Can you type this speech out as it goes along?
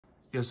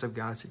Yo, what's up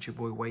guys, it's your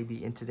boy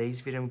Wavy. In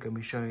today's video, I'm going to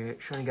be showing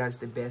you guys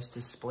the best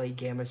display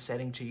gamma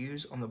setting to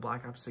use on the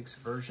Black Ops 6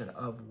 version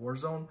of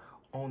Warzone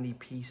on the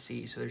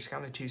PC. So there's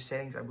kind of two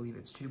settings. I believe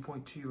it's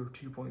 2.2 or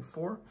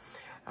 2.4.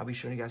 I'll be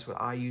showing you guys what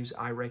I use,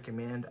 I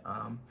recommend.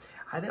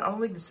 I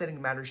don't think the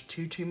setting matters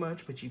too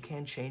much, but you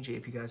can change it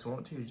if you guys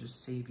want to,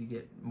 just see if you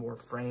get more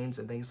frames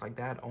and things like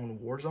that on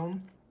Warzone.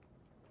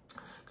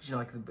 Because you know,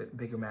 like the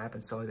bigger map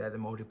and stuff like that, the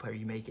multiplayer,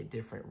 you may get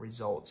different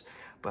results.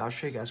 But I'll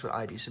show you guys what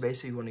I do. So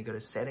basically, you want to go to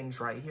settings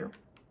right here.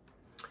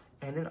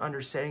 And then under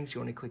settings,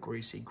 you want to click where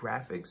you see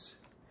graphics.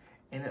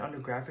 And then under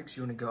graphics,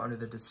 you want to go under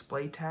the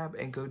display tab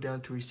and go down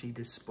to where you see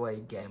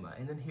display gamma.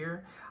 And then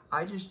here,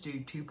 I just do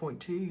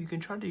 2.2. You can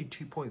try to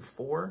do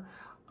 2.4,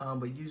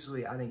 but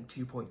usually I think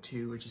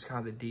 2.2, which is kind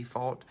of the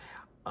default,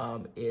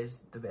 is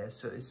the best.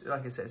 So it's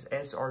like it says,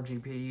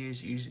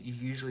 sRGPUs you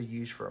usually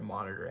use for a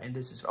monitor, and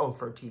this is for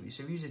a TV.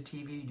 So if you use a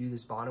TV, you do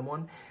this bottom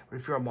one, but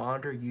if you're a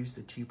monitor, use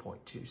the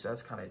 2.2. So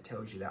that's kind of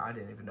tells you that. I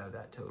didn't even know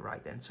that till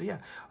right then. So yeah,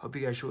 hope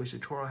you guys enjoy this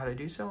tutorial on how to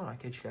do so, and I'll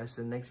catch you guys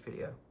in the next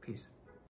video. Peace.